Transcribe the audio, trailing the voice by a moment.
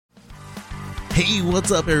Hey, what's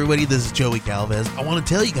up, everybody? This is Joey Galvez. I want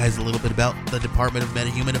to tell you guys a little bit about the Department of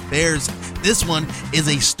Metahuman Affairs. This one is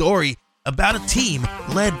a story about a team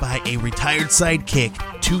led by a retired sidekick,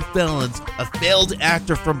 2 felons, a failed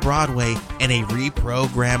actor from Broadway, and a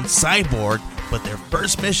reprogrammed cyborg. But their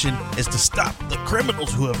first mission is to stop the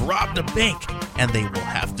criminals who have robbed a bank, and they will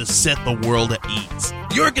have to set the world at ease.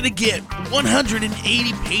 You're going to get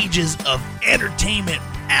 180 pages of entertainment,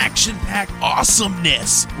 action-packed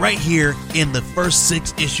awesomeness right here in the first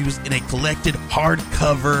 6 issues in a collected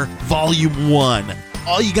hardcover volume 1.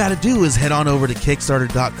 All you gotta do is head on over to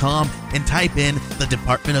Kickstarter.com and type in the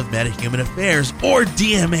Department of Metahuman Affairs or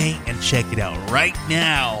DMA and check it out right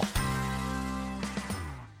now.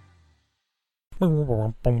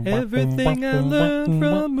 Everything I learned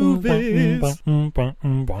from movies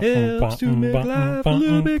helps to make life a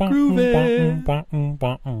little bit groovy.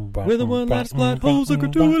 Whether one last plot holes or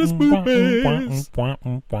gratuitous movies,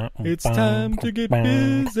 it's time to get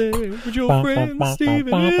busy with your friend Steve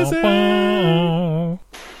and Izzy.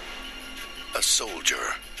 A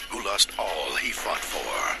soldier who lost all he fought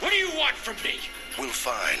for What do you want from me? will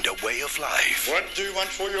find a way of life What do you want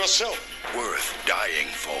for yourself? worth dying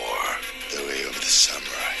for. The way of the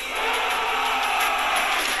samurai.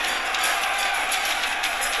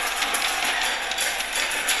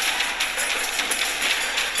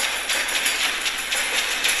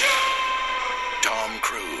 Tom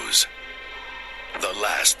Cruise, The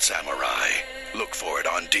Last Samurai. Look for it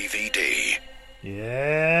on DVD.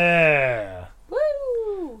 Yeah.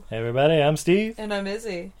 Woo! Hey everybody, I'm Steve, And I'm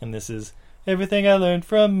Izzy. and this is Everything I Learned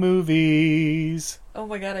from Movies. Oh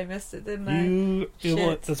my god, I missed it, didn't I?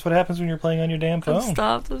 Well, that's what happens when you're playing on your damn phone. I'm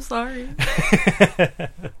stopped, I'm sorry.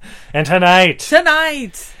 And tonight,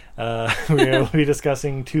 Tonight! we'll be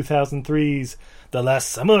discussing 2003's The Last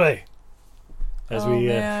Samurai as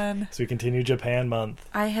man. as we continue Japan month.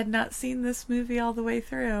 I had not seen this movie all the way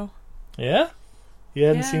through. Yeah? You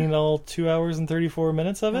hadn't Yeah. seen all 2 hours and 34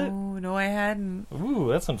 minutes of it? Oh, no, I hadn't. Ooh,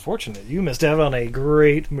 that's unfortunate. You missed out on a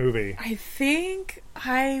great movie. I think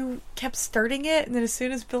I kept starting it, and then as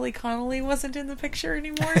soon as Billy Connolly wasn't in the picture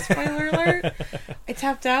anymore, spoiler alert, I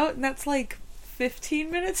tapped out, and that's like 15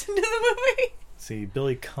 minutes into the movie. See,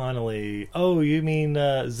 Billy Connolly. Oh, you mean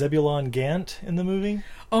Zebulon Gant in the movie?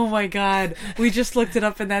 Oh my god, we just looked it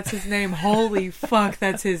up and that's his name. Holy fuck,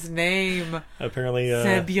 that's his name. Apparently,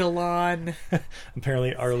 Zebulon.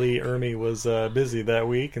 apparently Arlie Ermy was busy that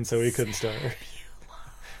week, and so he couldn't star.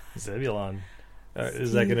 Zebulon.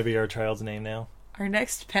 Is that going to be our child's name now? Our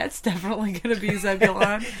next pet's definitely going to be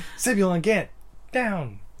Zebulon. Zebulon Gant,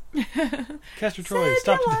 down. Castor Troy,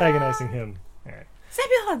 stop Zebulon! antagonizing him. All right.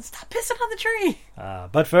 Zebulon, stop pissing on the tree.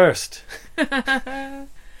 But first,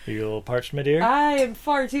 you little parched, my dear. I am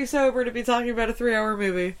far too sober to be talking about a 3-hour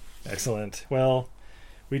movie. Excellent. Well,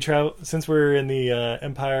 we travel since we're in the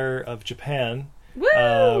Empire of Japan.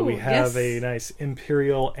 Woo! We have Yes. a nice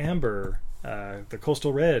Imperial Amber, the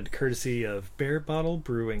Coastal Red, courtesy of Bear Bottle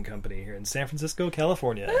Brewing Company here in San Francisco,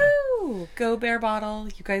 California. Woo! Go Bear Bottle.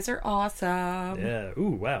 You guys are awesome. Yeah.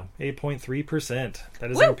 Ooh, wow. 8.3%. That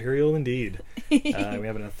is Woo! Imperial indeed. We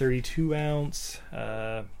have a 32-ounce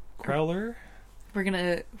crowler. We're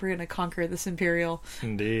gonna conquer this Imperial.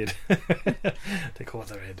 Indeed. Take hold of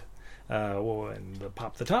the red. And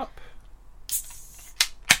pop the top.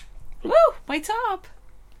 Woo! My top.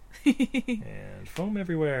 And foam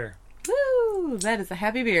everywhere. Woo! That is a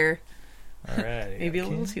happy beer. All right. Maybe a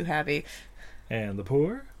little too happy. And the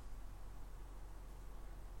pour.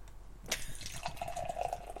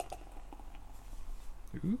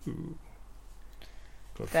 Ooh.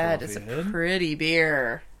 Good That is a fluffy head. pretty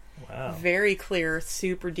beer. Wow. Very clear,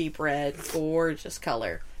 super deep red, gorgeous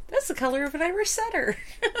color. That's the color of an Irish setter.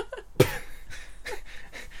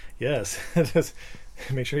 Yes. Just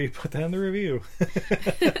make sure you put that in the review.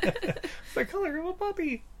 The color of a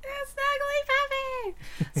puppy. Snuggly puppy!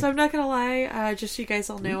 So I'm not gonna lie, just so you guys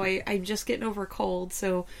all know, I'm just getting over a cold,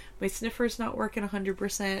 so my sniffer's not working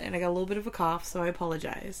 100%, and I got a little bit of a cough, so I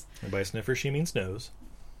apologize. And by sniffer, she means nose.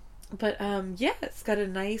 But, yeah, it's got a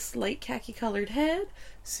nice light khaki colored head,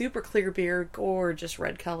 super clear beer, gorgeous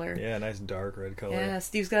red color. Yeah, nice dark red color. Yeah,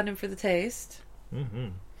 Steve's got him for the taste. Mm-hmm.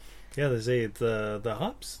 Yeah, they say the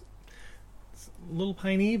hops, it's a little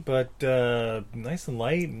piney, but nice and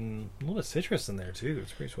light, and a little bit of citrus in there too.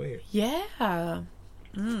 It's pretty sweet. Yeah.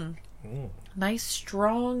 Nice,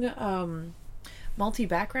 strong, malty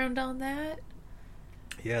background on that.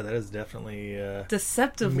 Yeah, that is definitely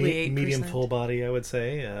Deceptively 8%. medium full body, I would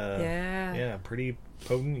say. Yeah. Pretty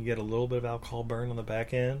potent. You get a little bit of alcohol burn on the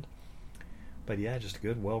back end, but yeah, just a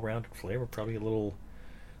good, well-rounded flavor. Probably a little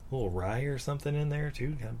little rye or something in there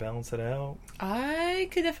too, kind of balance it out. I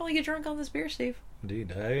could definitely get drunk on this beer, Steve.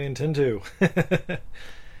 Indeed, I intend to.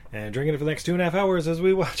 And drinking it for the next 2.5 hours as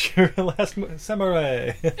we watch Last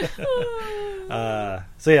Samurai.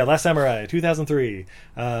 Last Samurai, 2003.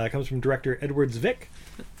 Comes from director Edward Zwick.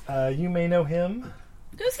 You may know him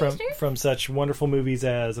from such wonderful movies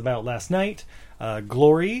as About Last Night,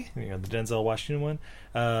 Glory, the Denzel Washington one,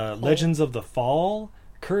 Legends of the Fall,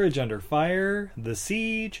 Courage Under Fire, The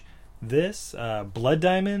Siege, Blood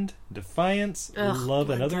Diamond, Defiance, Love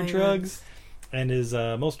and Other Drugs, and his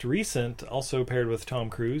most recent, also paired with Tom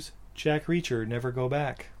Cruise, Jack Reacher, Never Go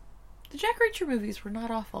Back. The Jack Reacher movies were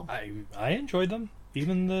not awful. I enjoyed them,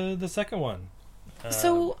 even the second one.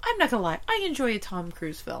 So, I'm not gonna lie, I enjoy a Tom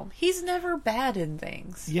Cruise film. He's never bad in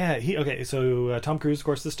things. Yeah, Tom Cruise, of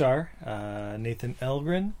course, the star, Nathan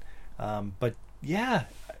Elgren, but yeah,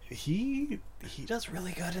 he does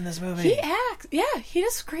really good in this movie. He acts, he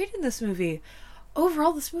does great in this movie.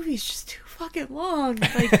 Overall, this movie is just too fucking long.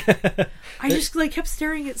 Like, I just kept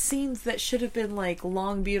staring at scenes that should have been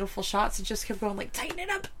long, beautiful shots, and just kept going tighten it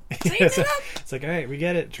up, tighten it up. It's all right, we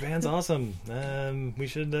get it. Japan's awesome. We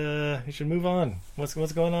should move on. What's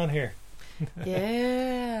going on here?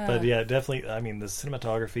 Yeah. But yeah, definitely. I mean, the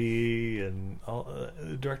cinematography and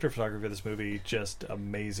director of photography of this movie, just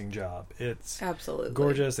amazing job. It's absolutely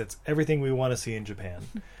gorgeous. It's everything we want to see in Japan.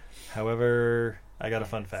 However, I got a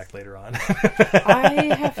fun fact later on.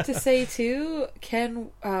 I have to say too, Ken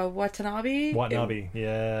Watanabe.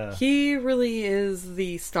 Yeah. He really is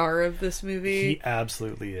the star of this movie. He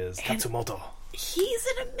absolutely is. And Katsumoto. He's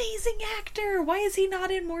an amazing actor. Why is he not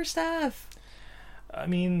in more stuff? I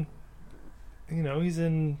mean, he's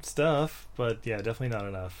in stuff, but yeah, definitely not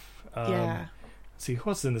enough. Yeah. See,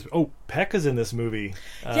 what's in this? Oh, Peck is in this movie.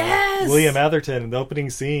 Yes! William Atherton in the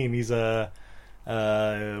opening scene. He's a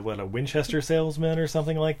Winchester salesman or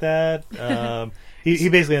something like that. He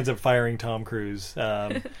basically ends up firing Tom Cruise.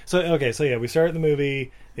 We start the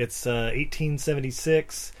movie. It's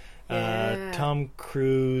 1876. Yeah. Tom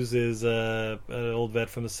Cruise is an old vet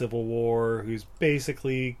from the Civil War who's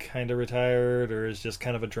basically kind of retired or is just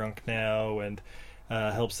kind of a drunk now and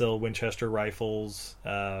helps sell Winchester rifles.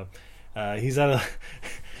 He's at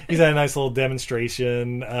a nice little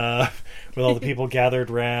demonstration with all the people gathered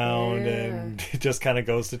around, and he just kind of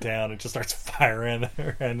goes to town and just starts firing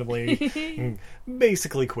randomly and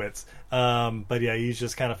basically quits. But yeah, he's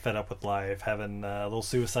just kind of fed up with life, having little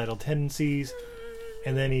suicidal tendencies.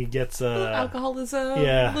 And then he gets little alcoholism,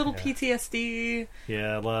 little PTSD.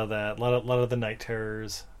 Yeah, a lot of that, a lot of the night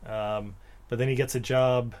terrors. But then he gets a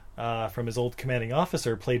job from his old commanding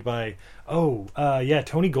officer, played by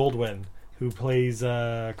Tony Goldwyn, who plays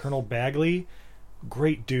Colonel Bagley.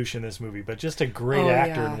 Great douche in this movie, but just a great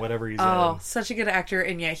actor in whatever he's in. Oh, such a good actor,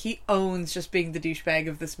 and yeah, he owns just being the douchebag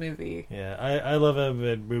of this movie. Yeah, I love him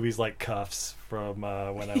in movies like Cuffs from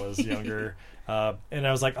when I was younger. And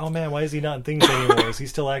I was like, oh man, why is he not in things anymore? Is he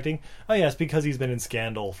still acting? Oh yeah, it's because he's been in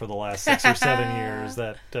Scandal for the last 6 or 7 years.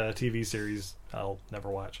 That TV series I'll never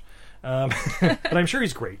watch. But I'm sure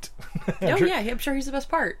he's great. I'm sure he's the best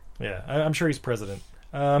part. Yeah, I'm sure he's president.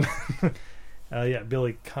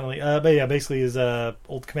 Billy Connolly. But yeah, basically his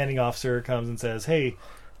old commanding officer comes and says, hey,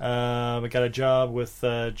 I got a job with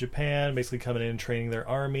Japan, basically coming in and training their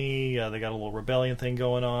army. They got a little rebellion thing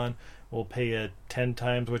going on. We'll pay you 10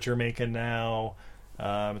 times what you're making now.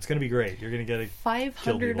 It's going to be great. You're going to get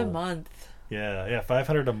 $500 a month. Yeah,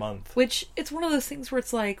 $500 a month. Which, it's one of those things where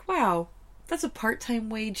it's like, wow, that's a part-time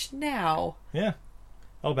wage now. Yeah.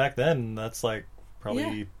 Oh, back then, that's like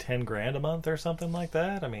probably $10,000 a month or something like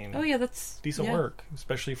that. I mean, that's decent work,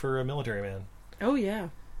 especially for a military man. Oh yeah,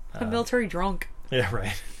 a military drunk. Yeah,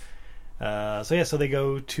 right. So they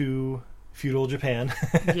go to feudal Japan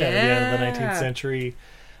at the end of the 19th century.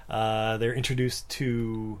 They're introduced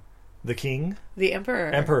to the king, the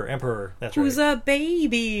emperor. That's who's right. a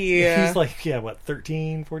baby. He's like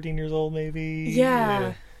 13, 14 years old, maybe.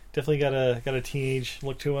 Yeah. Definitely got a teenage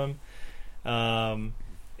look to him.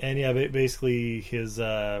 And yeah, basically his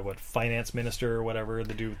finance minister or whatever,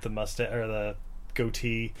 the dude with the mustache or the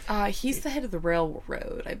goatee. He's the head of the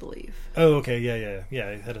railroad, I believe. Oh, okay, yeah,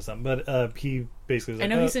 head of something. But he basically was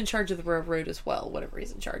like, I know he's in charge of the railroad as well, whatever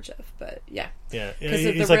he's in charge of. But yeah,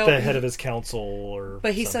 he's like the head of his council or.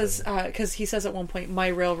 But he something. says because he says at one point, "My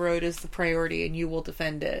railroad is the priority, and you will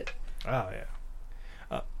defend it." Oh yeah.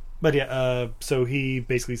 But yeah, so he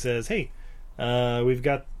basically says, "Hey, we've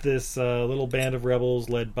got this little band of rebels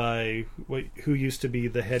led by who used to be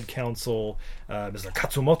the head council, Mr.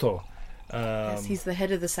 Katsumoto." Yes, he's the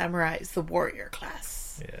head of the samurais, the warrior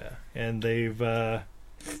class. Yeah, and they've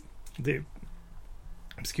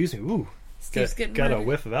excuse me, Steve's getting got a murdered.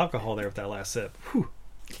 whiff of alcohol there with that last sip. Whew.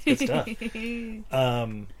 Good stuff.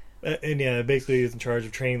 And yeah, basically he's in charge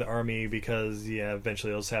of training the army because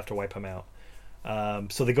eventually they'll just have to wipe him out.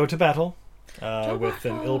 So they go to battle with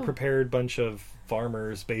an ill-prepared bunch of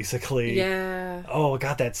farmers, basically. Yeah. Oh,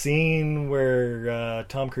 got that scene where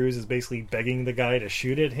Tom Cruise is basically begging the guy to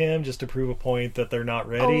shoot at him just to prove a point that they're not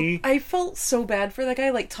ready. Oh, I felt so bad for that guy.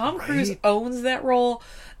 Like, Tom Cruise Right? owns that role.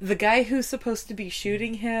 The guy who's supposed to be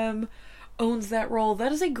shooting him owns that role.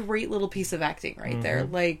 That is a great little piece of acting right there.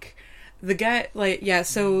 Like, the guy,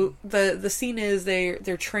 so the scene is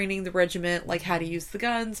they're training the regiment, like, how to use the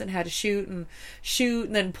guns and how to shoot and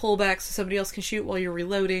then pull back so somebody else can shoot while you're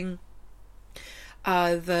reloading.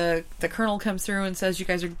 The colonel comes through and says, you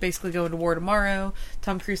guys are basically going to war tomorrow.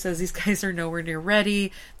 Tom Cruise says these guys are nowhere near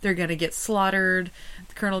ready. They're gonna get slaughtered.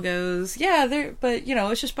 The colonel goes, but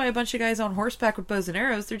it's just by a bunch of guys on horseback with bows and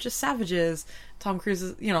arrows. They're just savages. Tom Cruise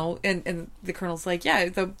is, and the colonel's like,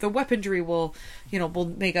 the weaponry will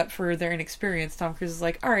make up for their inexperience. Tom Cruise is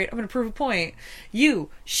like, all right, I'm gonna prove a point. You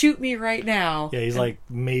shoot me right now. Yeah, he's like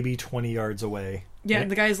maybe 20 yards away. Yeah,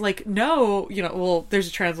 and the guy's like, no, there's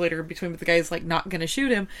a translator in between, but the guy's like not gonna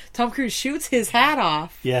shoot him. Tom Cruise shoots his hat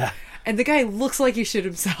off. Yeah. And the guy looks like he shot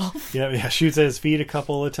himself. Yeah, shoots at his feet a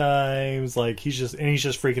couple of times. Like, he's just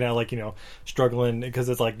freaking out, like, struggling, because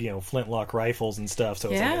it's like, flintlock rifles and stuff, so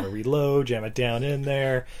it's like, gotta reload, jam it down in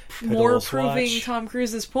there. More proving Tom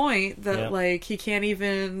Cruise's point that, like, he can't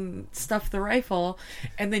even stuff the rifle.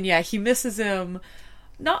 And then, he misses him,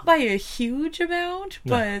 not by a huge amount,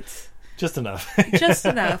 but... Just enough. Just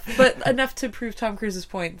enough. But enough to prove Tom Cruise's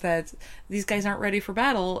point that these guys aren't ready for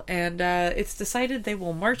battle, and it's decided they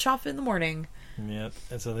will march off in the morning. Yep.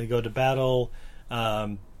 And so they go to battle.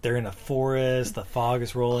 They're in a forest. The fog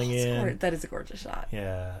is rolling in. That is a gorgeous shot.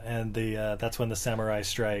 Yeah. And that's when the samurai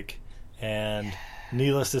strike. And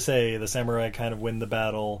needless to say, the samurai kind of win the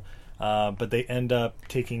battle. But they end up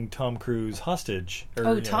taking Tom Cruise hostage.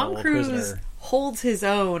 Tom Cruise prisoner. Holds his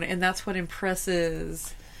own, and that's what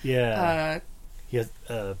impresses... Yeah. He has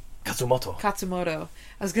Katsumoto.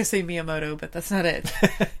 I was going to say Miyamoto, but that's not it.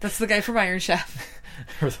 That's the guy from Iron Chef.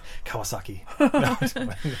 Kawasaki.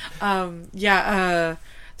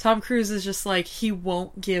 Tom Cruise is just like, he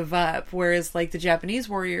won't give up. Whereas, like, the Japanese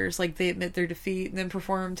warriors, like, they admit their defeat and then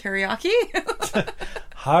perform teriyaki.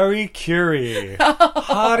 Harikiri.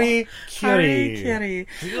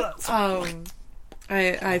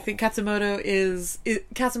 I think Katsumoto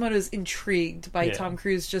is intrigued by Tom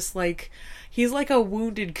Cruise. Just like, he's like a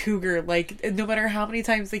wounded cougar. Like, no matter how many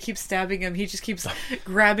times they keep stabbing him, he just keeps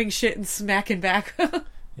grabbing shit and smacking back.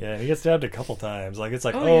 Yeah, he gets stabbed a couple times. Like, it's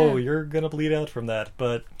like, you're gonna bleed out from that,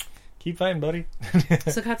 but keep fighting, buddy.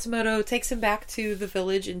 So Katsumoto takes him back to the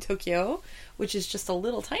village in Tokyo, which is just a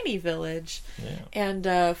little tiny village,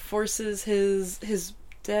 and forces his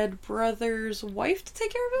dead brother's wife to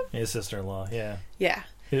take care of him? His sister-in-law, yeah. Yeah.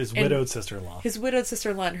 His widowed sister-in-law. His widowed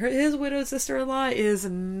sister-in-law. And his widowed sister-in-law is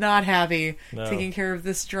not happy taking care of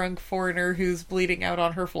this drunk foreigner who's bleeding out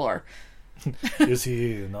on her floor. Is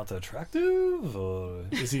he not attractive? Or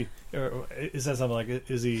is he... Or is that something like...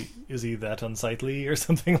 Is he that unsightly or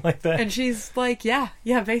something like that? And she's like, yeah,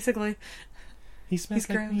 basically. He's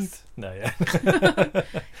gross. Meat. No,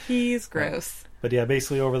 He's gross. But yeah,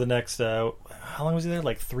 basically over the next... how long was he there?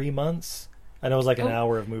 Like 3 months? I know it was like an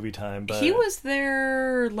hour of movie time, but... He was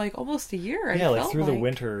there like almost a year, like through the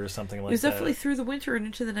winter or something like that. It was definitely through the winter and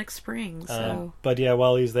into the next spring, so... but yeah,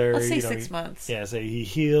 while he's there... Let's say 6 months. Yeah, so he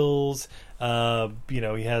heals, he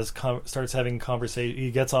has starts having conversation.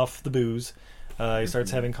 He gets off the booze. He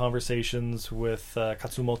starts having conversations with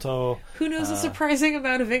Katsumoto. Who knows a surprising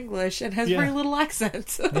amount of English and has very little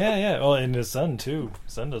accent. Yeah. Well, and his son, too.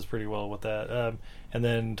 His son does pretty well with that. And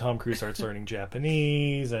then Tom Cruise starts learning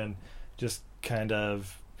Japanese and just kind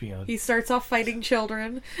of, He starts off fighting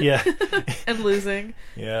children. Yeah. And losing.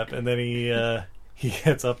 Yep. And then he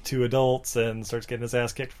gets up to adults and starts getting his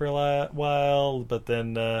ass kicked for a while. But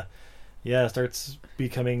then, starts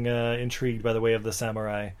becoming intrigued by the way of the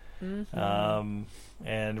samurai. Mm-hmm.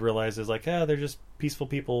 And realizes like, they're just peaceful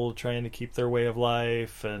people trying to keep their way of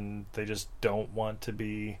life, and they just don't want to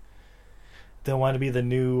be the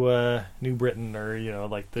new Britain, or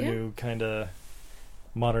like the new kind of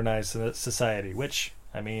modernized society, which,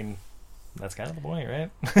 I mean, that's kind of the point,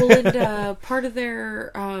 right? Well, and part of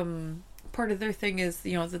their thing is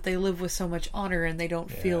that they live with so much honor, and they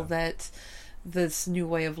don't feel that this new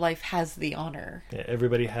way of life has the honor. Yeah,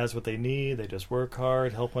 everybody has what they need. They just work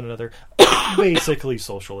hard, help one another. Basically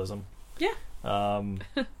socialism. Yeah.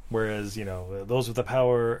 Whereas, those with the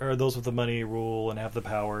power, or those with the money, rule and have the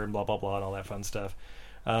power and blah, blah, blah, and all that fun stuff.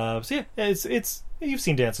 So yeah, it's you've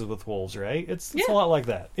seen Dances with Wolves, right? It's Yeah. a lot like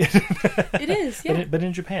that. It is, yeah. but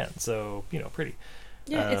in Japan, so pretty.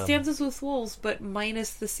 Yeah, it's Dances with Wolves, but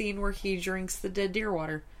minus the scene where he drinks the dead deer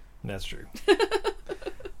water. That's true.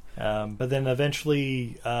 But then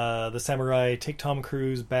eventually, the samurai take Tom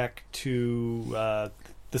Cruise back to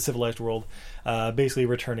the civilized world, basically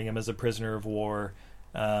returning him as a prisoner of war.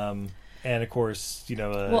 And of course,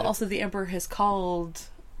 Well, also the Emperor has called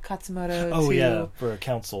Katsumoto for a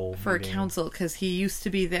council. because he used to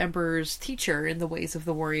be the Emperor's teacher in the ways of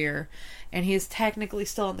the warrior, and he is technically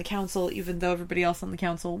still on the council, even though everybody else on the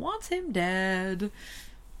council wants him dead.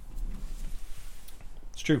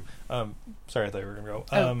 It's true. Sorry, I thought you were going to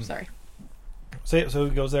go. Sorry. So he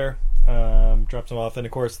goes there, drops him off, and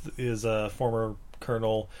of course his former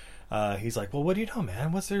colonel, he's like, well, what do you know,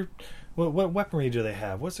 man? What weaponry do they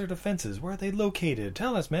have? What's their defenses? Where are they located?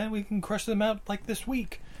 Tell us, man. We can crush them out like this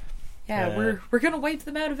week. Yeah, we're gonna wipe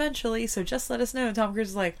them out eventually, so just let us know. And Tom Cruise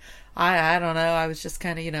is like, I don't know. I was just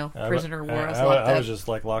kind of prisoner of war. I was just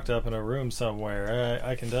like locked up in a room somewhere.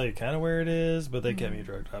 I can tell you kind of where it is, but they kept me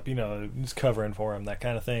drugged up. Just covering for him, that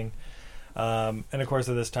kind of thing. And of course,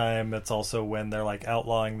 at this time, it's also when they're like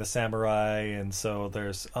outlawing the samurai, and so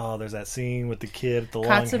there's that scene with the kid, with the long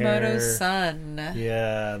hair. Katsumoto's son.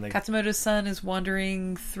 Yeah, Katsumoto's son is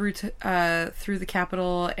wandering through the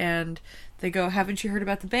capital, and they go, "Haven't you heard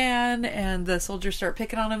about the ban?" And the soldiers start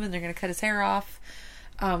picking on him, and they're going to cut his hair off,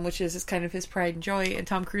 which is kind of his pride and joy. And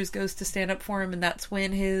Tom Cruise goes to stand up for him, and that's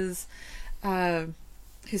when his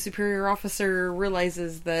superior officer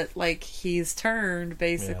realizes that like he's turned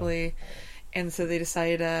basically, and so they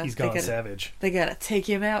decide he's gone savage. They gotta take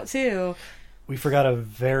him out too. We forgot a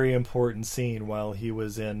very important scene while he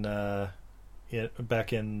was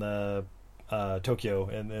back in Tokyo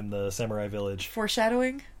in the samurai village.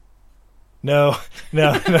 Foreshadowing. No.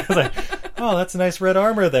 I was like, oh, that's a nice red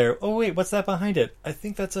armor there. Oh wait, what's that behind it? I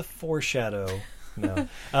think that's a foreshadow. No,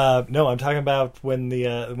 no, I'm talking about when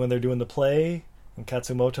they're doing the play. And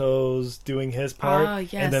Katsumoto's doing his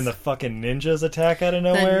part, yes. And then the fucking ninjas attack out of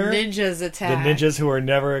nowhere. The ninjas who are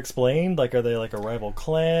never explained. Like, are they like a rival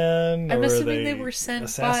clan? I'm or assuming they were sent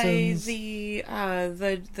assassins?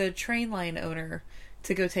 by the train line owner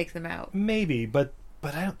to go take them out. Maybe, but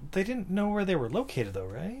they didn't know where they were located, though,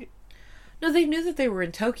 right? No, they knew that they were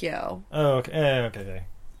in Tokyo. Oh, okay. Okay.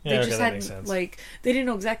 Yeah, they just that hadn't makes sense. like they didn't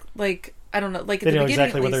know exactly I don't know. Like they didn't know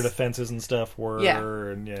exactly what their defenses and stuff were. Yeah,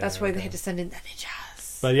 and that's why they had to send in the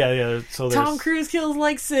ninjas. But yeah. So Tom Cruise kills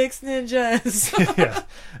like 6 ninjas.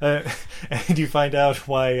 Yeah, and you find out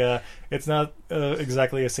why it's not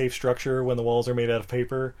exactly a safe structure when the walls are made out of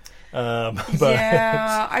paper. But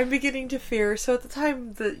yeah, I'm beginning to fear. So at the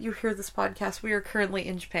time that you hear this podcast, we are currently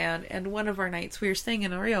in Japan, and one of our nights we are staying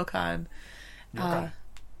in a ryokan.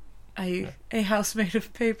 A house made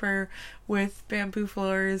of paper with bamboo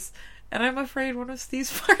floors, and I'm afraid one of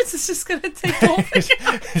Steve's parts is just going to take the whole thing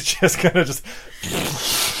out. It's just going to just...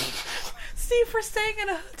 Steve, we're staying in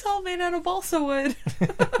a hotel made out of balsa wood.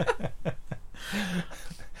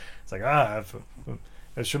 It's like,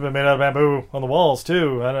 it should have been made out of bamboo on the walls,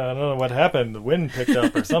 too. I don't know what happened. The wind picked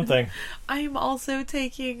up or something. I'm also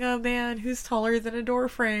taking a man who's taller than a door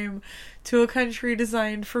frame to a country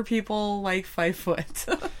designed for people like 5 foot.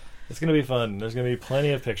 It's going to be fun. There's going to be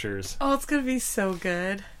plenty of pictures. Oh, it's going to be so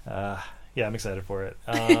good. Yeah, I'm excited for it.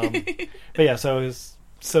 But yeah,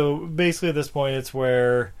 so basically at this point, it's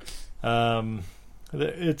where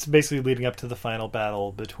it's basically leading up to the final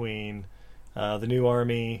battle between the new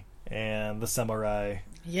army and the samurai.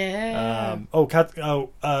 Yeah.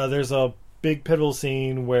 There's a big pivotal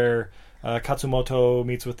scene where Katsumoto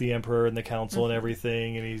meets with the emperor and the council and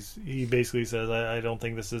everything, and he basically says, I don't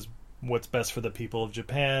think this is what's best for the people of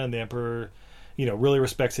Japan. And the emperor, really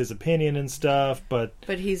respects his opinion and stuff, but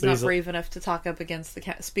he's not brave enough to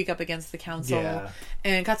speak up against the council. Yeah.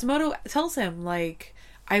 And Katsumoto tells him, like,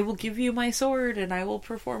 I will give you my sword and I will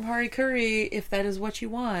perform harikuri if that is what you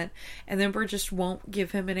want. And the emperor just won't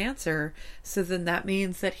give him an answer. So then that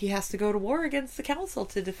means that he has to go to war against the council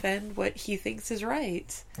to defend what he thinks is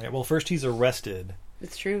right. Yeah, well, first he's arrested.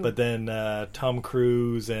 It's true. But then Tom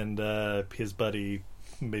Cruise and his buddy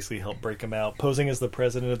basically help break him out, posing as the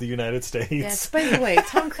president of the United States. Yes, by the way,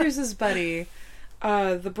 Tom Cruise's buddy,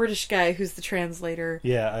 the British guy who's the translator,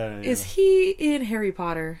 is he in Harry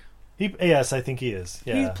Potter? Yes, I think he is.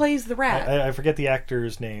 Yeah. He plays the rat. I forget the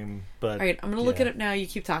actor's name, but... Alright, I'm going to look it up now. You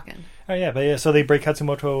keep talking. Oh, yeah, but so they break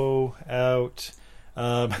Katsumoto out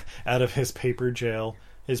of his paper jail,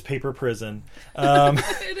 his paper prison.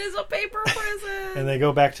 It is a paper prison! And they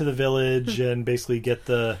go back to the village and basically get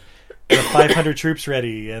the 500 troops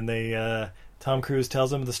ready, and they Tom Cruise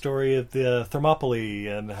tells him the story of the Thermopylae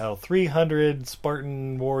and how 300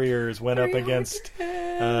 Spartan warriors went up against...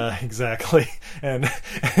 exactly. And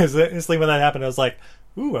instantly when that happened, I was like,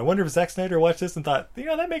 ooh, I wonder if Zack Snyder watched this and thought,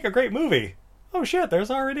 that'd make a great movie. Oh shit,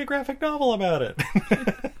 there's already a graphic novel about it.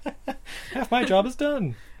 Half my job is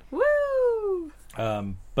done. Woo!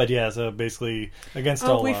 But yeah, so basically, against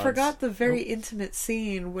all odds. Oh, we forgot the very intimate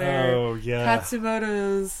scene where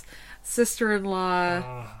Katsumoto's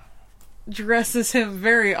sister-in-law dresses him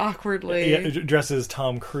very awkwardly. Yeah, dresses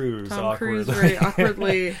Tom Cruise Cruise very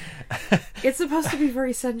awkwardly. It's supposed to be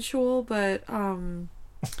very sensual, but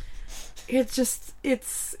it's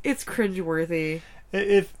cringeworthy.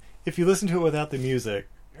 If you listen to it without the music,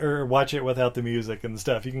 or watch it without the music and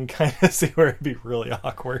stuff, you can kind of see where it'd be really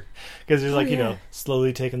awkward. Because there's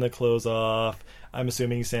slowly taking the clothes off. I'm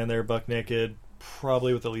assuming he's standing there buck naked,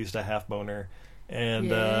 probably with at least a half boner.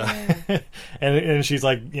 And and she's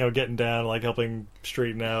like, getting down, like helping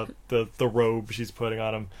straighten out the robe she's putting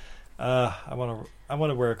on him. I want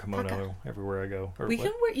to wear a kimono everywhere I go.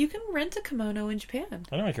 You can rent a kimono in Japan.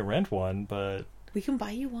 I know I can rent one, but we can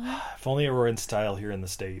buy you one. If only it were in style here in the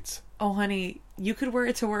States. Oh, honey, you could wear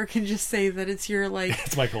it to work and just say that it's your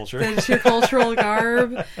it's my culture. That it's your cultural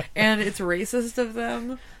garb, and it's racist of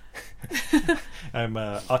them. I'm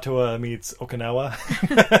Ottawa meets Okinawa.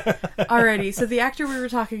 Alrighty, so the actor we were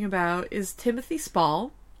talking about is Timothy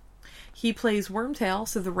Spall. He plays Wormtail,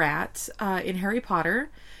 so the rat, in Harry Potter.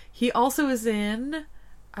 He also is in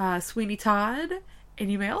Sweeney Todd,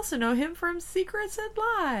 and you may also know him from Secrets and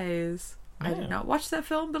Lies. Yeah. I did not watch that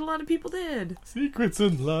film, but a lot of people did. Secrets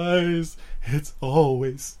and Lies. It's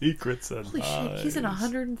always secrets and Holy lies. Holy shit, he's in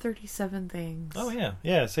 137 things. Oh, yeah.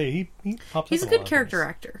 Yeah, he pops He's up a good character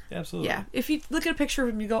actor. Absolutely. Yeah, if you look at a picture of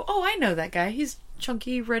him, you go, oh, I know that guy. He's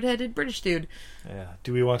chunky, redheaded British dude. Yeah.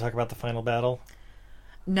 Do we want to talk about the final battle?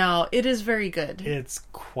 No, it is very good. It's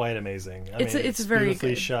quite amazing. It's very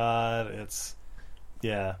beautifully good. shot. It's...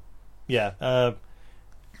 Yeah. Yeah.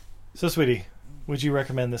 So, sweetie, would you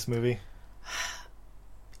recommend this movie?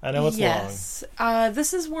 I know it's long. Yes.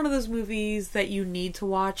 This is one of those movies that you need to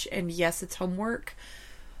watch, and yes, it's homework,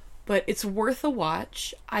 but it's worth a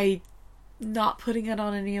watch. I'm not putting it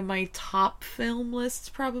on any of my top film lists,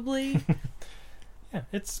 probably. Yeah,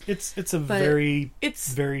 it's a very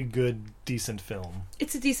good, decent film.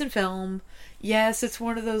 It's a decent film. Yes, it's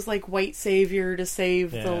one of those like white savior to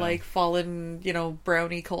save the like fallen,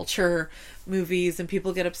 brownie culture movies, and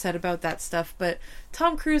people get upset about that stuff. But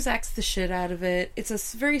Tom Cruise acts the shit out of it. It's a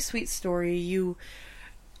very sweet story.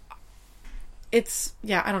 I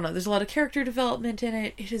don't know. There's a lot of character development in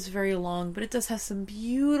it. It is very long, but it does have some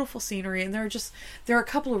beautiful scenery, and there are a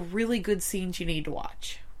couple of really good scenes you need to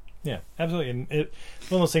watch. Yeah, absolutely. And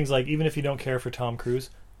it's one of those things like, even if you don't care for Tom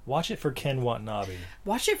Cruise, watch it for Ken Watanabe.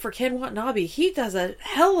 Watch it for Ken Watanabe. He does a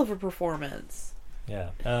hell of a performance.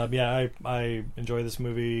 Yeah. I enjoy this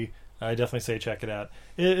movie. I definitely say check it out.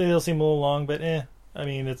 It'll seem a little long, but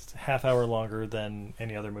it's half hour longer than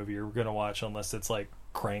any other movie you're going to watch, unless it's like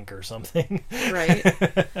Crank or something. Right.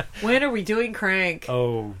 When are we doing Crank?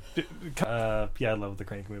 Oh, I love the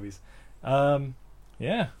Crank movies.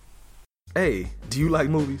 Yeah. Hey, do you like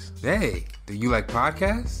movies? Hey, do you like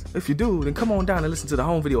podcasts? If you do, then come on down and listen to the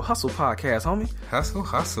Home Video Hustle podcast, homie.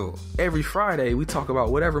 Hustle. Every Friday, we talk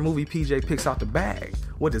about whatever movie PJ picks out the bag.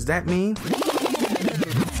 What does that mean?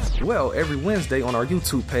 Well, every Wednesday on our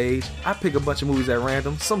YouTube page, I pick a bunch of movies at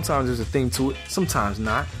random. Sometimes there's a theme to it, sometimes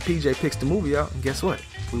not. PJ picks the movie out, and guess what?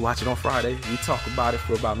 We watch it on Friday. We talk about it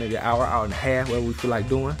for about maybe an hour and a half, whatever we feel like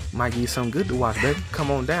doing. Might give you something good to watch, baby.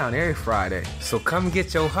 Come on down every Friday. So come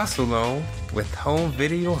get your hustle on with Home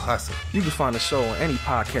Video Hustle. You can find the show on any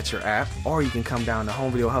podcatcher app, or you can come down to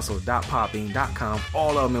homevideohustle.podbean.com.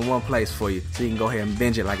 All of them in one place for you, so you can go ahead and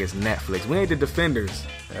binge it like it's Netflix. We ain't the Defenders,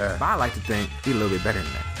 but I like to think we're a little bit better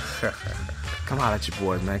than that. Come holler at your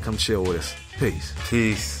boys, man. Come chill with us.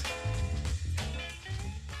 Peace.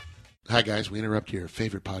 Hi, guys. We interrupt your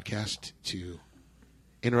favorite podcast to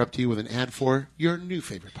interrupt you with an ad for your new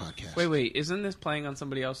favorite podcast. Wait. Isn't this playing on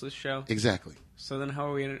somebody else's show? Exactly. So then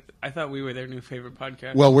how are we... I thought we were their new favorite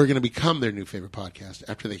podcast. Well, we're going to become their new favorite podcast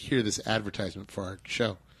after they hear this advertisement for our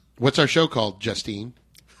show. What's our show called, Justine?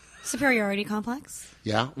 Superiority Complex.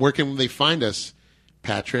 Yeah. Where can they find us,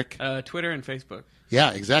 Patrick? Twitter and Facebook.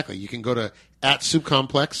 Yeah, exactly. You can go to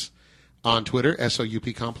 @SoupComplex on Twitter,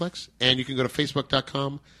 SOUP Complex, and you can go to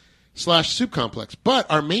Facebook.com/SoupComplex. But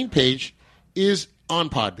our main page is on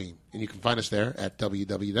Podbean, and you can find us there at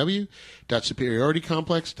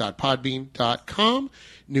www.superioritycomplex.podbean.com.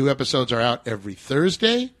 New episodes are out every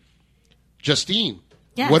Thursday. Justine,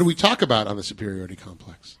 Yes. What do we talk about on the Superiority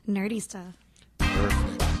Complex? Nerdy stuff.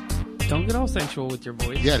 Perfect. Don't get all sensual with your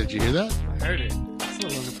voice. Yeah, did you hear that? I heard it. It's a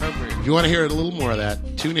little inappropriate. If you want to hear a little more of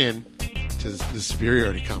that, tune in to the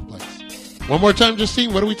Superiority Complex. One more time,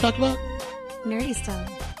 Justine, what do we talk about? Nerdy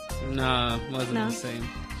stuff. Nah, wasn't No? the same.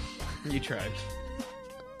 You tried.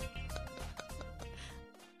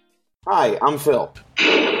 Hi, I'm Phil.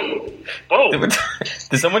 Oh,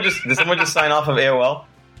 Did someone just sign off of AOL?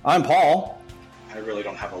 I'm Paul. I really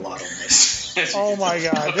don't have a lot on this. Oh my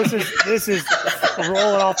god, this is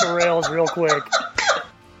rolling off the rails real quick.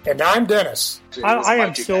 And I'm Dennis. I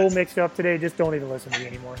am so mixed up today, just don't even listen to me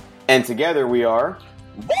anymore. And together we are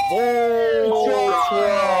Voltron!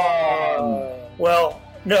 Well,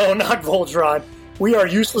 no, not Voltron. We are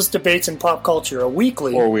Useless Debates in Pop Culture, a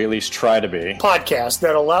weekly, or we at least try to be, podcast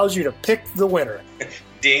that allows you to pick the winner.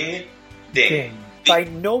 Ding, ding. By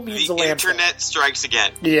no means a lamb. Internet strikes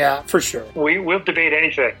again. Yeah, for sure. We'll debate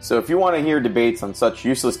anything. So if you want to hear debates on such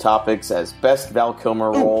useless topics as Best Val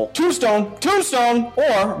Kilmer Role, Tombstone,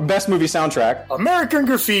 or Best Movie Soundtrack, American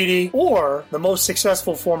Graffiti, or the most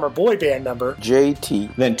successful former boy band member,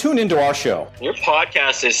 JT, then tune into our show. Your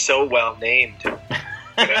podcast is so well named.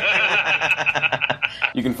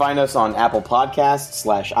 You can find us on Apple Podcasts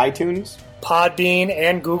 /iTunes, Podbean,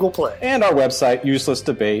 and Google Play. And our website,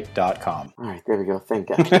 uselessdebate.com. Alright, there we go. Thank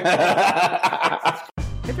you. Have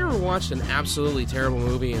you ever watched an absolutely terrible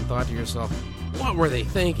movie and thought to yourself, what were they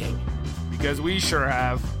thinking? Because we sure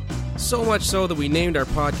have. So much so that we named our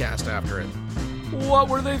podcast after it. What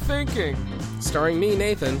were they thinking? Starring me,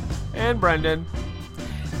 Nathan. And Brendan.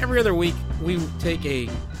 Every other week, we take a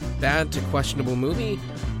bad to questionable movie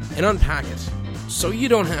and unpack it, so you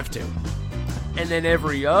don't have to. And then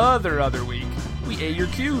every other week, we A your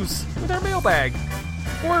Q's with our mailbag.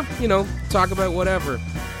 Or, talk about whatever.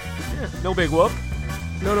 Yeah, no big whoop.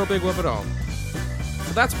 No big whoop at all.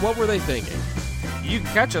 So that's What Were They Thinking? You can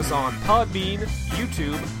catch us on Podbean,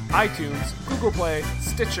 YouTube, iTunes, Google Play,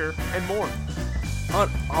 Stitcher, and more. On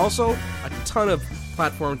also a ton of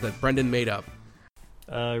platforms that Brendan made up.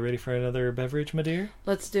 Ready for another beverage, my dear?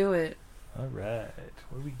 Let's do it. All right.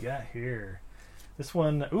 What do we got here? This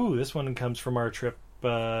one comes from our trip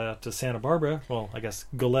to Santa Barbara. Well, I guess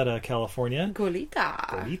Goleta, California.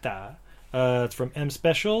 Goleta. It's from M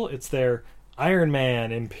Special. It's their Iron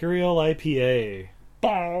Man Imperial IPA.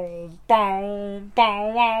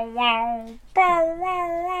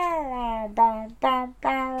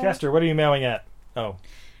 Caster, what are you meowing at? Oh,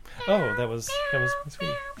 that was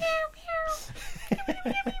sweet.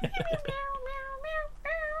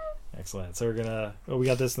 Excellent. So we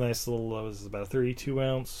got this nice little, this is about a 32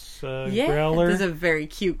 ounce growler. This is a very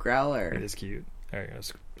cute growler. It is cute. All right,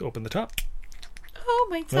 let's open the top. Oh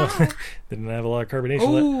my god. Didn't have a lot of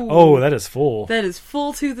carbonation. Oh, that is full. That is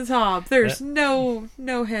full to the top. There's no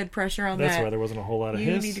head pressure on that. That's why there wasn't a whole lot of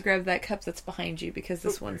You hiss. need to grab that cup that's behind you because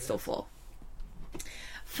this one's still full.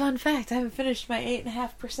 Fun fact, I haven't finished my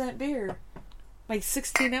 8.5% beer. Like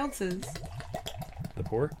 16 ounces. The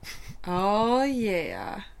pour? Oh,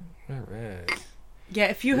 yeah. All right. Yeah,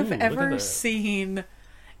 if you have ever seen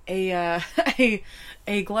a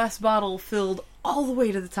glass bottle filled all the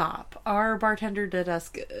way to the top, our bartender did us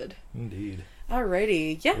good. Indeed.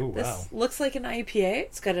 Alrighty. Yeah, Ooh, this wow. looks like an IPA.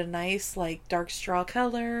 It's got a nice, dark straw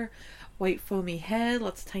color, white foamy head,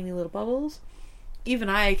 lots of tiny little bubbles. Even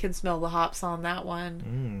I can smell the hops on that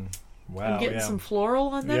one. Wow, I'm getting some floral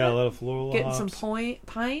on that. Yeah, a lot of floral Getting hops. some pine.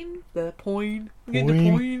 I'm getting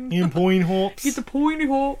the Poine hops. Get the pointy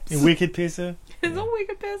hops. And wicked pizza. It's a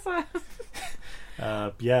wicked pizza.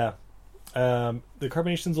 Yeah. The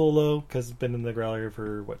carbonation's a little low because it's been in the growler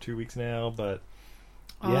for 2 weeks now, but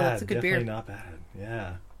that's a good definitely beer. not bad.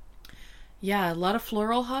 Yeah. Yeah, a lot of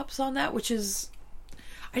floral hops on that, which is,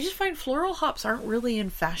 I just find floral hops aren't really in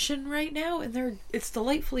fashion right now, and it's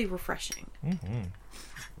delightfly refreshing. Mm-hmm.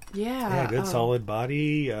 Yeah. Good solid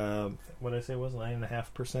body. What did I say it was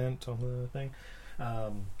 9.5% on the thing.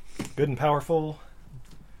 Good and powerful.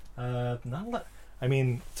 Not a lot. I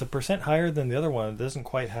mean, it's 1% higher than the other one. It doesn't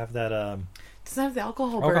quite have that. It doesn't have the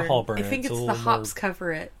alcohol burn. I think It's it's a the little hops more-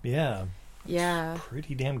 cover it. Yeah. Yeah.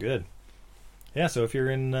 Pretty damn good. Yeah, so if you're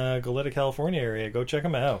in Goleta, California area, go check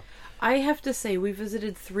them out. I have to say, we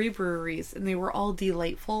visited 3 breweries, and they were all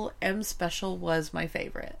delightful. M Special was my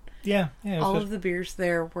favorite. Yeah. All of the beers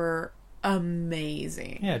there were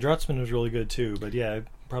amazing. Yeah, Draughtsman was really good too, but yeah,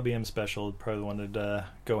 probably M Special, probably the one to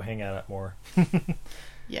go hang out at more.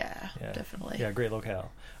 Yeah, definitely. Yeah, great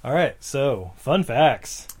locale. All right, so fun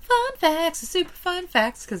facts. Fun facts, super fun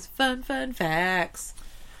facts, because fun facts.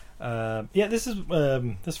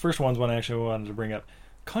 This first one's one I actually wanted to bring up.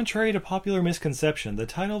 Contrary to popular misconception, the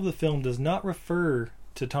title of the film does not refer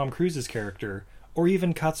to Tom Cruise's character, or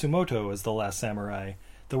even Katsumoto as the Last Samurai.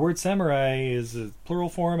 The word samurai is a plural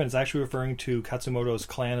form, and it's actually referring to Katsumoto's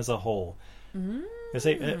clan as a whole. They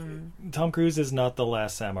say Tom Cruise is not the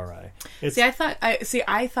last samurai.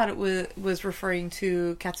 I thought it was referring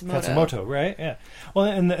to Katsumoto. Katsumoto, right? Yeah. Well,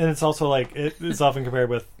 and it's also like it's often compared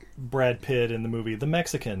with Brad Pitt in the movie The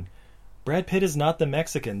Mexican. Brad Pitt is not the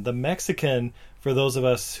Mexican. The Mexican, for those of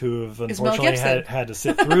us who have unfortunately had to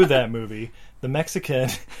sit through that movie, the Mexican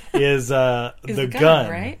is the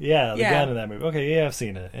gun, right? Yeah, the gun in that movie. Okay, yeah, I've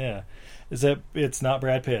seen it. Yeah, it's not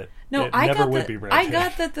Brad Pitt. No, I got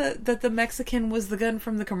that the Mexican was the gun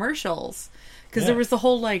from the commercials because there was the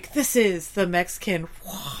whole like, this is the Mexican.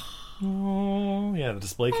 Oh, yeah, the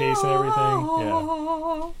display case and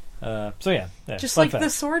everything. Yeah. Just like the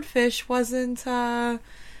swordfish wasn't John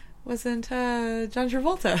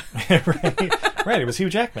Travolta. right. It was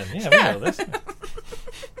Hugh Jackman. Yeah, we know this.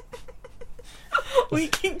 We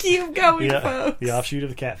can keep going, folks. The offshoot of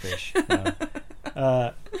the catfish.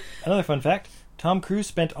 Another fun fact. Tom Cruise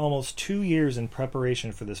spent almost 2 years in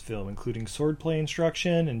preparation for this film, including swordplay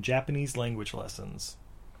instruction and Japanese language lessons.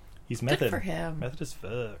 He's method. Good for him. Method as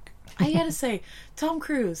fuck. I gotta say, Tom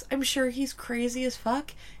Cruise, I'm sure he's crazy as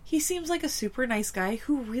fuck. He seems like a super nice guy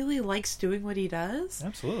who really likes doing what he does.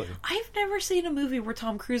 Absolutely. I've never seen a movie where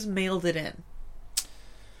Tom Cruise mailed it in.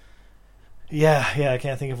 Yeah, I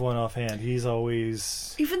can't think of one offhand. He's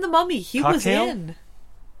always... Even The Mummy, he was in.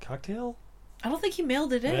 Cocktail? I don't think he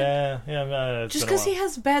mailed it in. Yeah. Just because he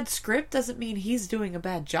has bad script doesn't mean he's doing a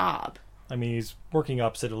bad job. I mean, he's working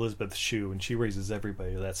opposite Elizabeth Shue, and she raises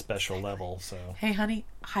everybody to that special level, so... Hey, honey,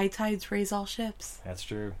 high tides raise all ships. That's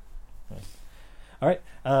true. Yeah. All right.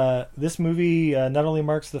 This movie not only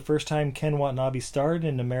marks the first time Ken Watanabe starred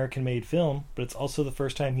in an American-made film, but it's also the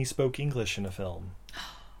first time he spoke English in a film.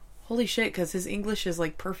 Holy shit, because his English is,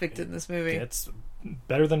 like, perfect in this movie. It's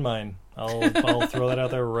better than mine. I'll throw that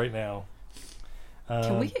out there right now.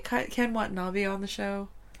 Can we get Ken Watanabe on the show?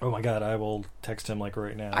 Oh my god, I will text him like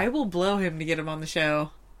right now. I will blow him to get him on the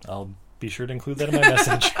show. I'll be sure to include that in my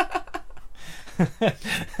message.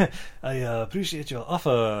 I appreciate your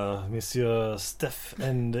offer, Monsieur Steph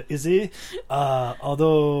and Izzy.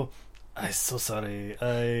 Although, I'm so sorry,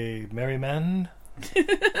 I marry man.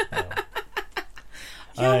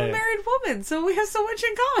 I'm a married woman, so we have so much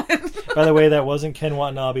in common. By the way, that wasn't Ken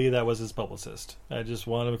Watanabe, that was his publicist. I just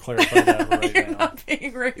wanted to clarify that right You're now. not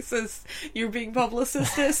being racist. You're being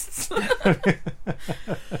publicists.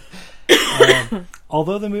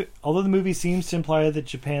 Although the movie seems to imply that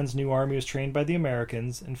Japan's new army was trained by the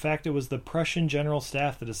Americans, in fact, it was the Prussian general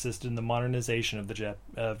staff that assisted in the modernization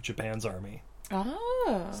of Japan's army.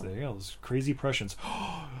 Oh. So there you go, those crazy Prussians.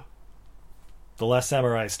 The Last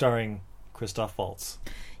Samurai, starring Christoph Waltz.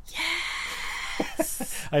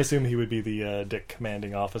 Yes! I assume he would be the Dick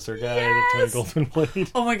commanding officer guy that Tony Goldwyn played.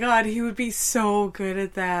 Oh my god, he would be so good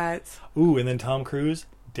at that. Ooh, and then Tom Cruise,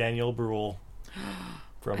 Daniel Bruhl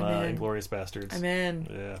from Inglourious Bastards. I'm in.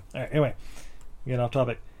 Yeah. All right, anyway, getting off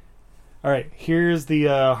topic. All right, here's the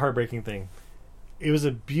heartbreaking thing. It was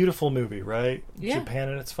a beautiful movie, right? Yeah. Japan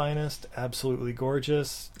at its finest, absolutely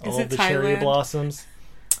gorgeous. Is All it of the cherry Thailand? blossoms.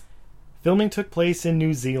 Filming took place in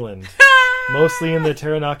New Zealand. Mostly in the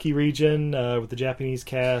Taranaki region with the Japanese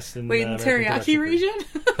cast. And, Wait, in the teriyaki region?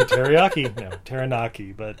 Teriyaki? No,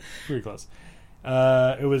 Taranaki, but pretty close.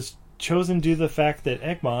 It was chosen due to the fact that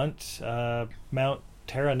Egmont, Mount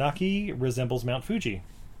Taranaki, resembles Mount Fuji.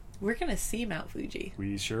 We're going to see Mount Fuji.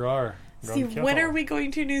 We sure are. See, when are we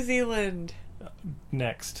going to New Zealand?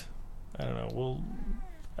 Next. I don't know.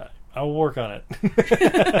 I'll work on it.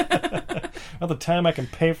 About the time I can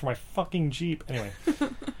pay for my fucking Jeep. Anyway.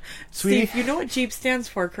 Sweetie. Steve, you know what Jeep stands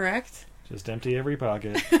for, correct? Just empty every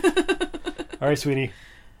pocket. All right, sweetie.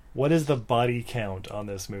 What is the body count on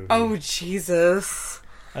this movie? Oh, Jesus.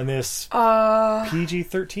 On this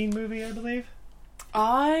PG-13 movie, I believe?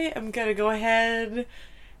 I am going to go ahead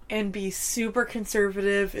and be super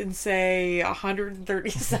conservative and say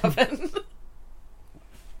 137.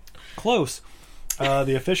 Close.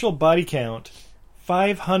 The official body count,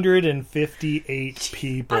 558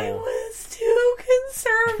 people. I was too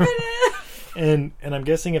conservative. And I'm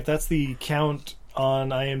guessing if that's the count on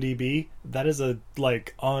IMDb, that is a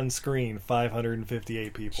on screen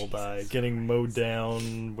 558 people died, getting mowed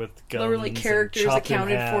down with guns. Literally characters and chopped in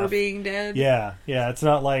accounted half. for being dead. Yeah. It's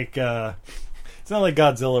not like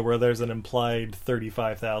Godzilla where there's an implied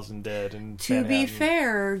 35,000 dead. In to be Manhattan.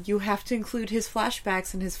 fair, you have to include his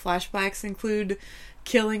flashbacks, and his flashbacks include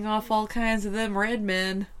killing off all kinds of them red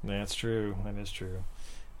men. That's true. That is true.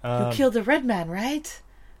 You killed a red man, right?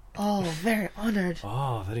 Oh, very honored.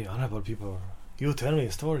 Oh, very honorable people. You tell me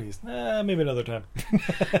stories. Maybe another time.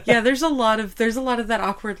 Yeah, there's a lot of that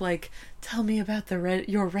awkward, like, tell me about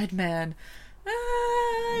your red man.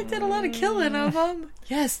 I did a lot of killing of them.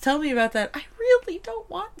 Yes, tell me about that. I really don't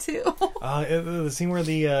want to. The scene where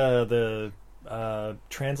the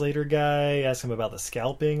translator guy asked him about the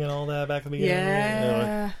scalping and all that back at the beginning.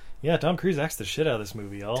 Yeah. Yeah, Tom Cruise acts the shit out of this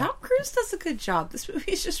movie, y'all. Tom Cruise does a good job. This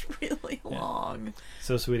movie's just really long.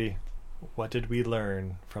 So, sweetie, what did we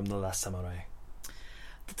learn from The Last Samurai?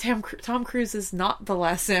 Tom Cruise is not the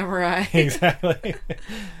Last Samurai. Exactly.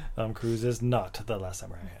 Tom Cruise is not the Last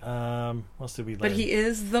Samurai. What else did we learn? But he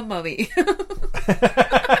is the Mummy.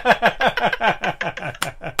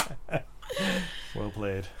 Well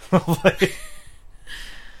played. Well played.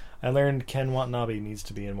 I learned Ken Watanabe needs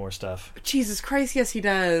to be in more stuff. Jesus Christ, yes he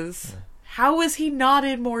does. Yeah. How is he not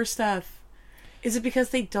in more stuff? Is it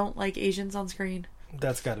because they don't like Asians on screen?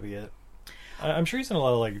 That's got to be it. I'm sure he's in a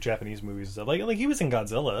lot of like Japanese movies and stuff. Like he was in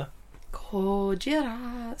Godzilla.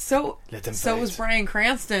 Gojira. So was Bryan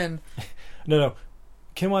Cranston. No.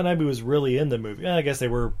 Ken Watanabe was really in the movie. I guess they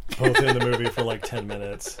were both in the movie for like 10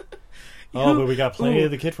 minutes. Oh, but we got plenty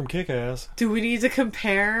of the kid from Kick-Ass. Do we need to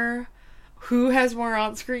compare who has more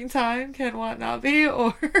on-screen time, Ken Watanabe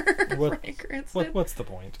or Bryan Cranston? What's the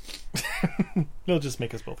point? It'll just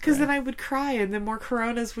make us both cry. Because then I would cry and then more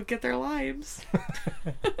Coronas would get their limes.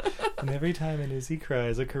 And every time an Izzy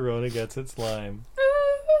cries, a Corona gets its lime.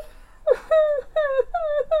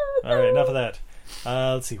 Alright, enough of that.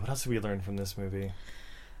 Let's see, what else did we learn from this movie?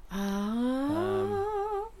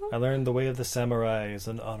 I learned the way of the samurai is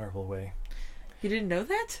an honorable way. You didn't know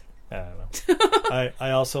that? I don't know. I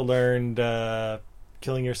also learned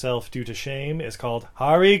killing yourself due to shame is called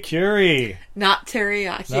harikuri. Not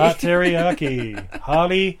teriyaki. Not teriyaki.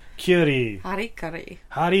 Harikuri. Harikuri.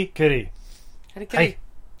 Harikuri. Harikuri.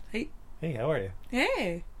 Hey. Hey, how are you?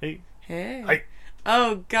 Hey. Hey. Hey. Hey.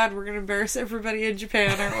 Oh, God, we're going to embarrass everybody in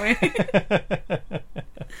Japan, aren't we?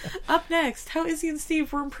 Up next, how Izzy and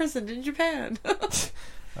Steve were imprisoned in Japan.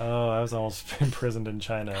 Oh, I was almost imprisoned in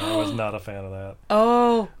China. I was not a fan of that.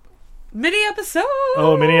 Oh, mini episode.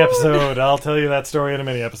 Oh, mini episode. I'll tell you that story in a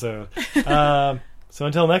mini episode. So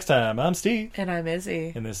until next time, I'm Steve. And I'm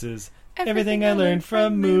Izzy. And this is Everything I Learned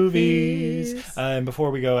from Movies. And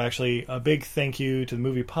before we go, actually, a big thank you to the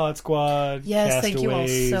Movie Pod Squad. Yes, Castaways, thank you all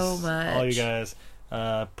so much. All you guys.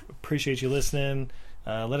 Appreciate you listening.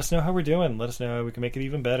 Let us know how we're doing. Let us know how we can make it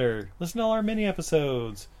even better. Listen to all our mini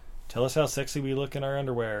episodes. Tell us how sexy we look in our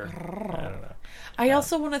underwear. I don't know. I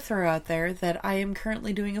also want to throw out there that I am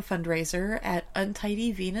currently doing a fundraiser at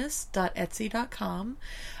untidyvenus.etsy.com.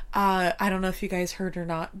 I don't know if you guys heard or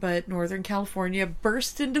not, but Northern California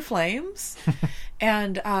burst into flames.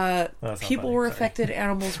 And people were affected,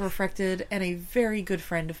 animals were affected, and a very good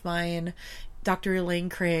friend of mine, Dr. Elaine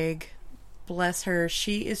Craig, bless her,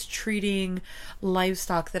 she is treating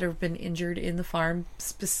livestock that have been injured in the farm,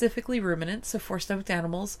 specifically ruminants, so four-stomached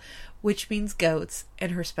animals, which means goats,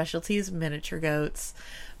 and her specialty is miniature goats.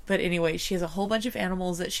 But anyway, she has a whole bunch of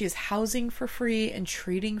animals that she is housing for free and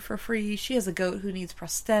treating for free. She has a goat who needs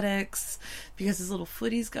prosthetics because his little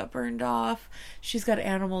footies got burned off. She's got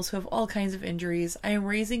animals who have all kinds of injuries. I am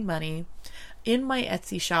raising money. In my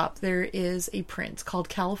Etsy shop, there is a print called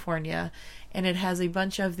California, and it has a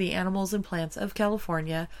bunch of the animals and plants of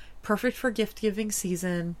California, perfect for gift-giving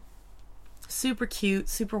season. Super cute,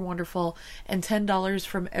 super wonderful, and $10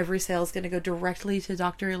 from every sale is going to go directly to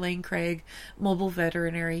Dr. Elaine Craig, mobile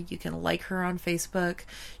veterinary. You can like her on Facebook.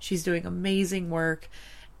 She's doing amazing work.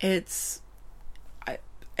 It's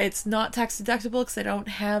not tax deductible because I don't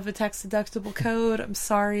have a tax deductible code. I'm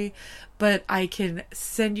sorry, but I can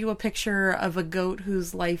send you a picture of a goat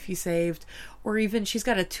whose life you saved, or even she's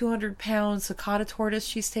got a 200-pound cicada tortoise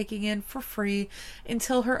she's taking in for free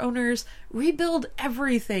until her owners rebuild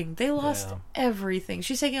everything. They lost everything.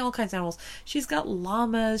 She's taking all kinds of animals. She's got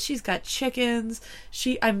llamas. She's got chickens.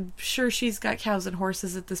 I'm sure she's got cows and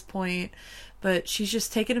horses at this point, but she's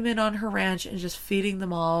just taking them in on her ranch and just feeding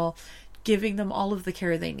them all, giving them all of the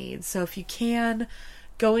care they need. So if you can,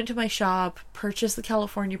 go into my shop, purchase the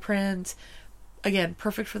California print. Again,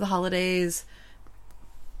 perfect for the holidays.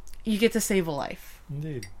 You get to save a life.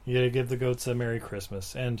 Indeed. You gotta give the goats a Merry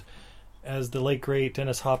Christmas. And as the late, great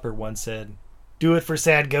Dennis Hopper once said, do it for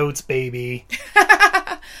sad goats, baby.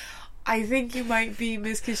 I think you might be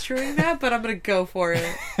misconstruing that, but I'm gonna go for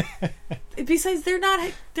it. Besides, they're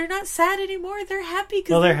not sad anymore. They're happy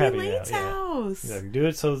because they're in Elaine's house. Exactly. Do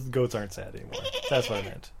it so the goats aren't sad anymore. That's what I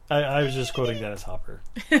meant. I was just quoting Dennis Hopper.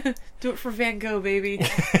 Do it for Van Gogh, baby.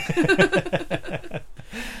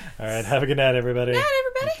 All right. Have a good night, everybody. Good night,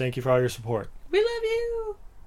 everybody. Thank you for all your support. We love you.